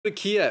To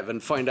Kiev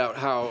and find out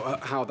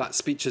how that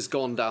speech has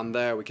gone down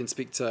there. We can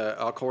speak to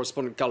our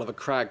correspondent Gulliver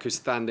Cragg, who's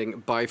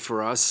standing by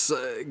for us.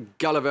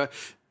 Gulliver,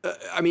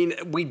 I mean,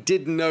 we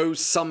did know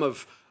some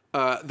of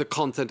the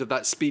content of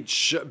that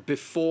speech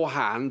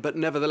beforehand, but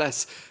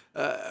nevertheless,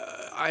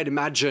 I'd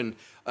imagine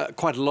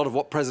quite a lot of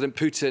what President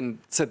Putin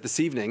said this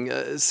evening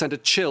sent a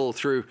chill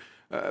through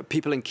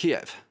people in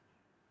Kiev.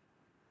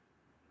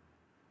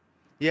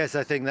 Yes,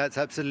 I think that's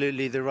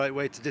absolutely the right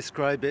way to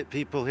describe it.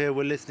 People here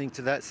were listening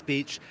to that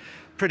speech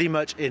pretty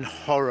much in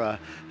horror.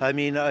 I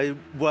mean,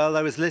 while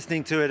I was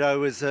listening to it, I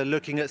was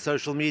looking at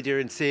social media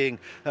and seeing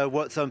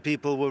what some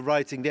people were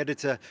writing. The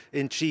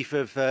editor-in-chief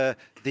of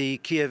the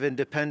Kiev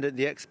Independent,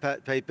 the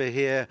expat paper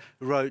here,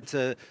 wrote,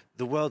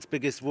 the world's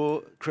biggest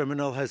war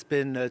criminal has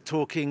been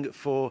talking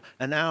for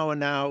an hour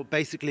now,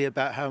 basically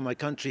about how my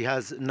country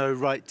has no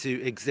right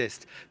to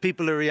exist.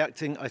 People are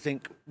reacting, I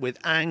think, with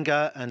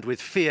anger and with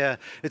fear.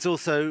 It's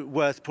also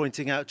worth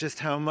pointing out just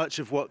how much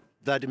of what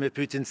Vladimir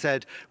Putin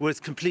said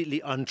was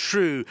completely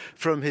untrue,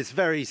 from his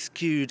very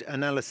skewed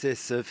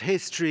analysis of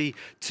history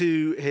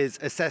to his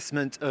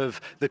assessment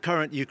of the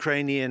current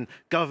Ukrainian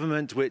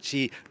government, which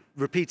he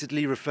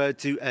repeatedly referred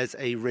to as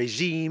a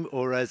regime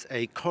or as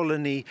a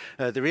colony.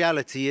 The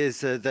reality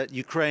is that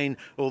Ukraine,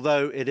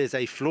 although it is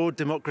a flawed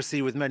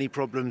democracy with many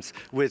problems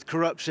with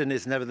corruption,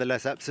 is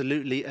nevertheless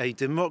absolutely a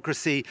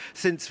democracy.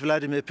 Since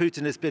Vladimir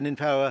Putin has been in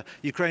power,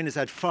 Ukraine has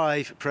had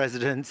 5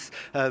 presidents.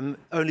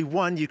 Only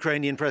one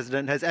Ukrainian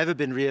president has ever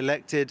been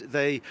re-elected.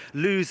 They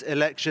lose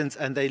elections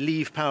and they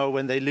leave power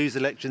when they lose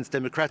elections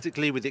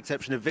democratically, with the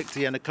exception of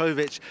Viktor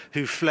Yanukovych,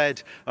 who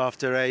fled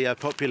after a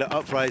popular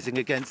uprising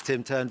against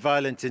him turned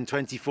violent in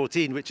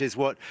 2014, which is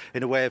what,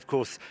 in a way, of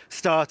course,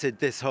 started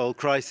this whole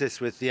crisis,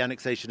 with the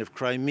annexation of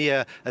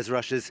Crimea as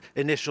Russia's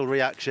initial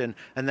reaction,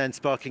 and then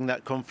sparking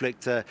that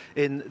conflict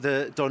in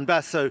the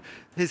Donbass. So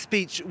his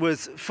speech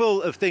was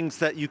full of things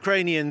that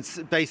Ukrainians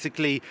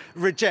basically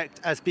reject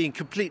as being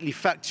completely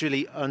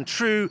factually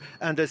untrue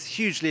and as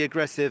hugely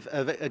aggressive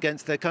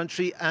against their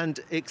country,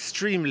 and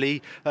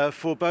extremely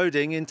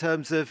foreboding in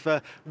terms of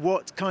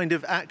what kind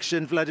of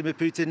action Vladimir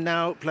Putin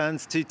now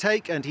plans to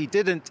take. And he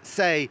didn't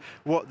say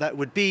what that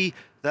would be.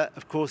 That,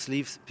 of course,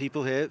 leaves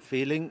people here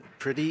feeling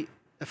pretty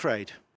afraid.